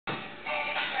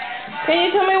Can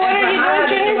you tell me what are you doing,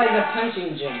 Junior? Like a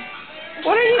punching gym.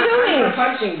 What are you doing? A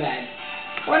punching bag.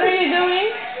 What are you doing?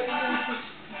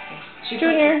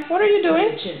 Junior, what are you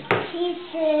doing?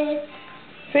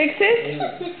 Fix it?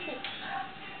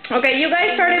 Okay, you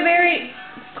guys started very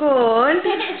good.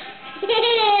 She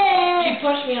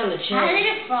pushed me on the chair. How did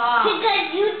it fall?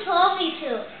 Because you told me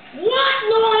to. What?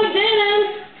 No, I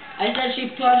didn't. I said she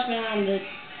pushed me on the...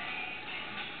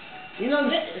 You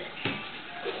know,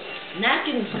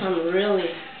 napkins come really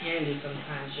handy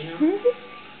sometimes, you know?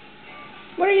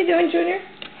 What are you doing, Junior?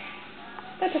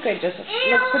 That's okay, Joseph.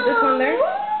 Let's put this one there.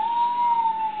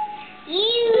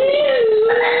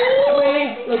 Willie,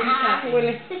 look,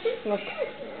 Willie, look.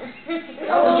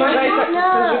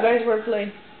 Because you guys were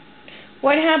playing.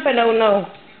 What happened? Oh no.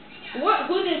 What?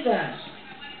 Who did that?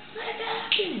 What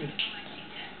happened?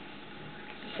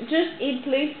 Just eat,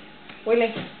 please.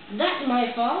 Willie. That's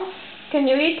my fault. Can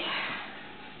you eat?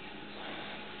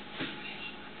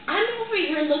 I'm over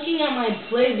here looking at my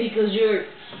plate because you're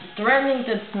threatening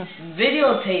to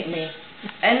videotape me.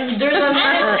 And there's a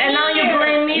mess, and now you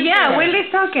blame me. Yeah,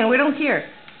 Willie's talking. We don't hear.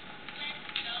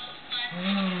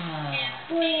 Now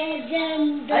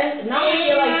I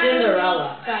feel like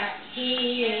Cinderella. But he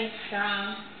is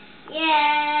strong.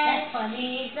 Yes,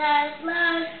 Jesus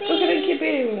loves me. Look at it, keep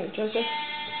eating, Joseph.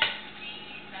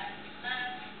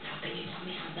 How can you tell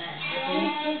me how that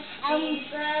happened?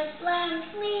 Jesus loves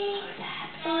me.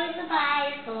 For the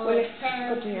Bible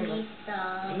tells me so.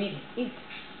 Eat.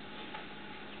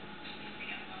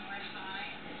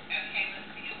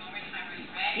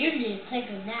 You need to take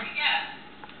a nap.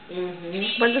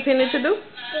 What does he need to do?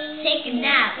 Take a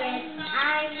nap. I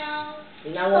know.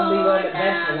 And I won't be going to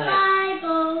bed The tonight.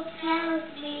 Bible tells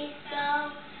me so.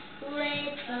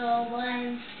 Little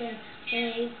ones to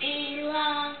they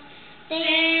belong.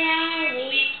 They are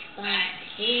weak, but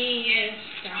he is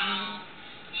strong.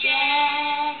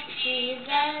 Yes,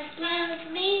 Jesus loves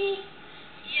me.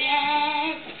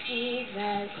 Yes,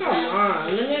 Jesus Come loves me.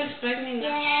 on, didn't you expect me?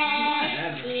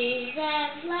 Yes,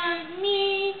 Jesus loves me.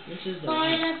 This is the For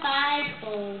one. the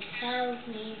Bible tells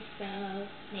me so.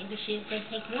 Maybe she's going to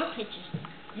take more pictures,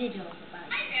 videos about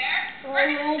it.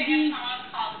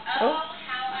 Oh.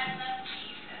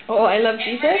 Oh, I love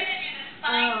Jesus. Oh, I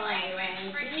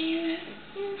love Jesus.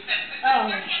 Oh,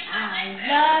 I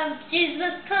love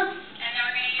Jesus. Come.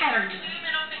 I don't know.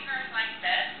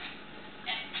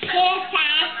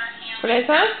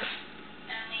 Fresas?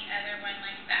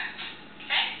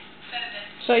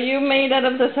 So you made out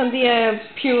of the sandia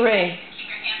puree,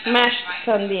 mashed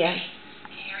sandia.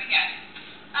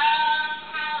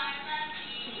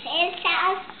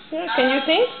 Yeah, can you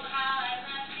sing?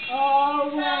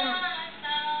 Oh,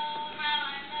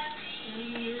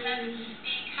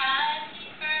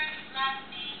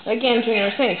 Again,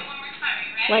 Junior, sing.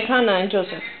 Like Hannah and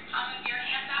Joseph.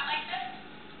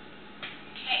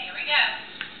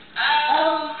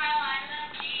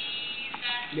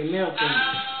 Your milk. I'm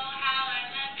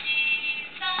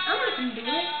not going to do it.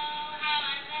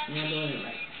 You're not doing it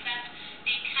right.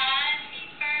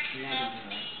 You're not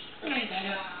doing it right. Oh my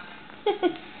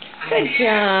God. Good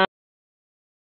job.